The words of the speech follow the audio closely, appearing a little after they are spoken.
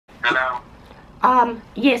Hello?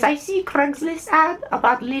 Yes, I see Craigslist ad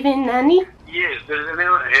about living nanny. Yes, there's a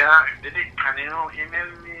new, yeah, can you email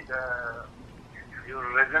me your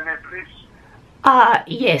resume, please?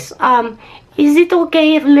 Yes, is it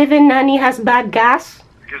okay if living nanny has bad gas?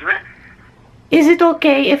 Excuse me? Is it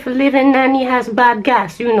okay if living nanny has bad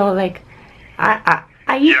gas? You know, like, I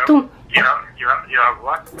used to... You have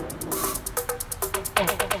what?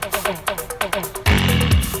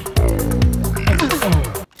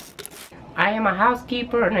 I am a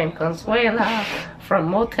housekeeper named Consuela from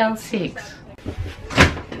Motel 6.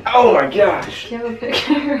 Oh my gosh! Do you have a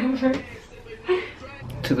picture of her?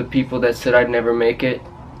 To the people that said I'd never make it,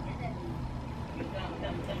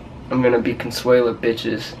 I'm gonna be Consuela,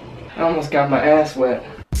 bitches. I almost got my ass wet.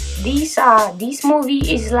 This movie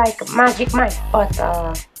is like Magic Mike, but,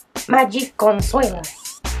 Magic Consuela.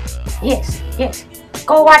 Yes, yes.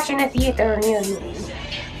 Go watch in a theater near you.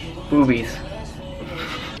 Boobies.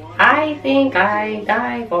 I think I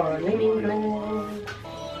die for a living blue.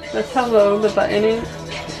 That's how low the button is.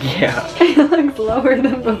 Yeah. It looks lower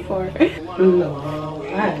than before. No,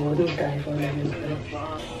 I wouldn't die for a living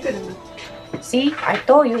blue. See, I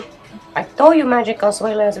told you. I told you Magic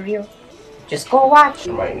Consuela is real. Just go watch.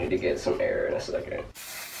 I might need to get some air in a second.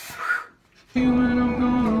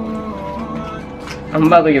 I'm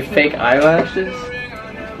about to get fake eyelashes.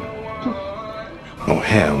 Oh,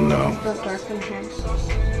 hell no. Don't darken here.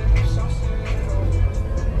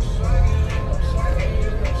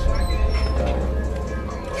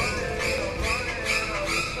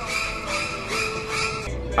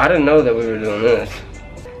 I didn't know that we were doing this.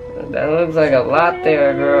 That looks like a lot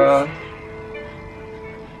there, girl.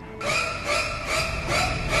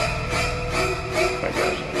 Oh my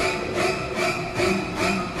gosh.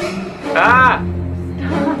 Ah!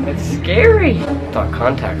 It's scary. I thought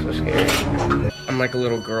contacts were scary. I'm like a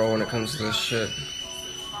little girl when it comes to this shit.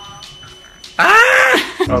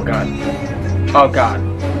 Ah! Oh god. Oh god.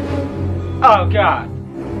 Oh god.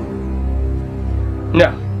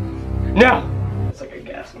 No. No! It's like a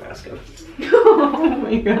gas mask. Oh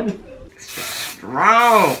my god.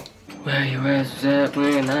 Strong! Where you at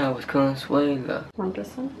when I was Consuela? Want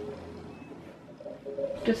this one?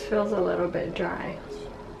 Just feels a little bit dry.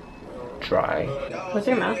 Dry. What's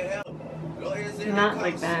your mouth? Not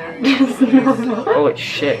like that. Just normal. Holy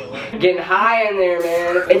shit. Getting high in there,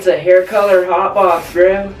 man. It's a hair color hot box,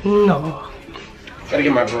 bro. No. Gotta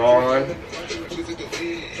get my bra on.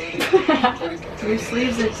 Your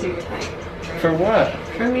sleeves are too tight. For what?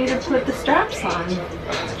 For me to put the straps on.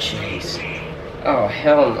 Oh, jeez. Oh,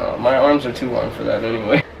 hell no. My arms are too long for that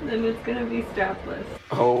anyway. Then it's gonna be strapless.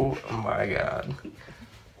 Oh my god.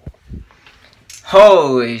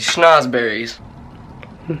 Holy schnozberries.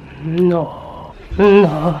 No.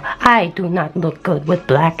 No. I do not look good with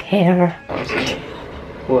black hair.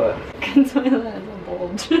 What? Consuela has a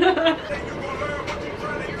bulge.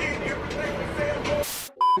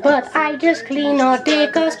 But I just clean all day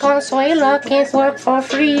cause Consuela can't work for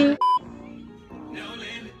free.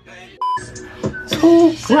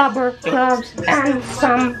 2 rubber gloves and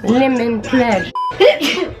some lemon pledge.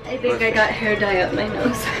 I think I got hair dye up my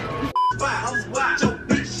nose.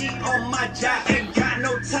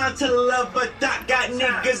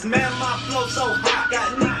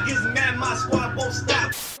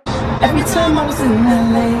 Every time I was in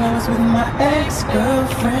LA, I was with my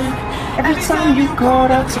ex-girlfriend. Every time you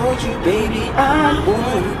called, I told you, baby, I'm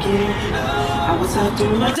working. I was out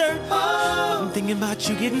doing my dirt. I'm thinking about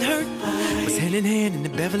you getting hurt. Was hand in hand in the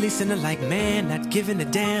Beverly Center like man, not giving a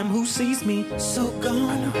damn who sees me. So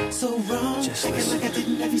gone, so wrong. Just feeling listen. like I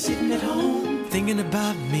didn't have you sitting at home. Thinking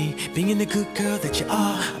about me, being the good girl that you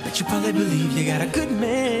are. I bet you probably believe you got a good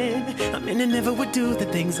man. A man that never would do the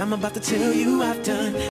things I'm about to tell you I've done.